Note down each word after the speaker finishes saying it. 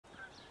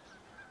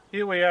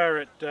Here we are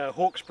at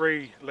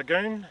Hawkesbury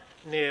Lagoon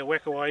near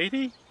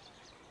Wakawaiti,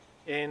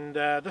 and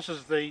this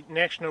is the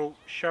National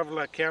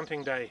Shoveller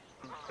Counting Day.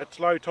 It's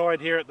low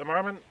tide here at the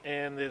moment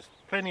and there's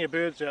plenty of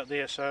birds out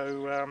there,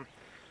 so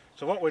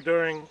what we're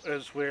doing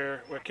is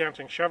we're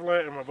counting shoveller,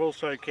 and we're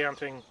also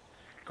counting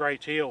grey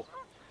teal.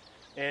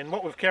 And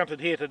what we've counted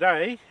here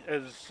today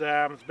is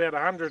it's about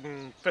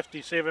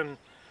 157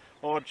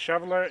 odd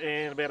shoveller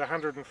and about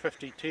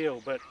 150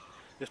 teal, but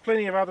there's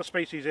plenty of other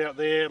species out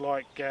there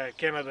like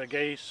Canada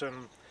geese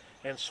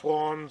and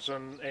swans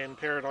and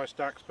paradise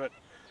ducks, but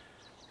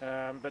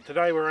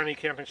today we're only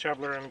counting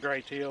shoveller and grey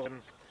teal,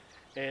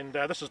 and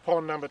this is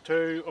pond number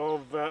 2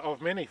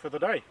 of many for the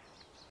day.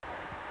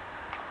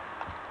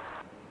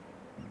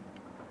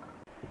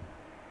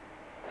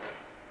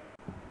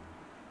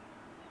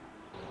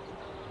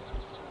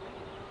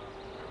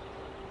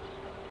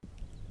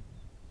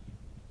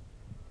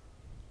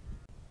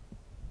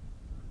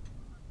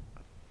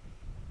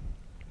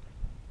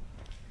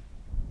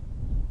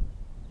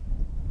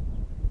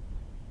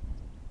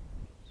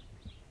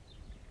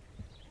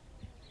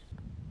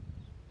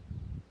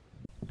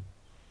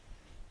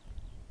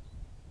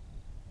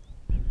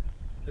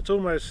 It's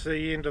almost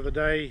the end of the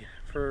day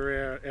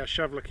for our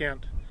shoveller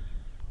count.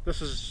 This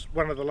is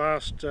one of the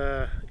last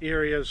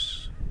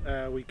areas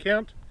we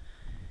count.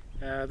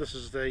 This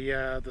is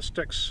the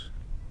Styx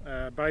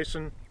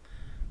Basin,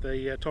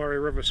 the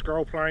Taieri River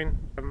scroll plain.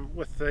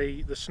 With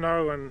the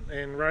snow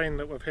and rain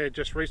that we've had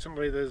just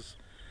recently, there's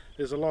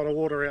a lot of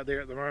water out there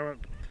at the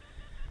moment.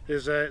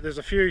 There's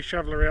a few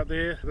shoveller out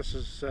there. This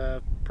is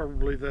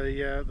probably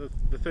the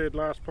third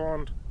last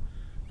pond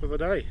for the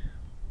day.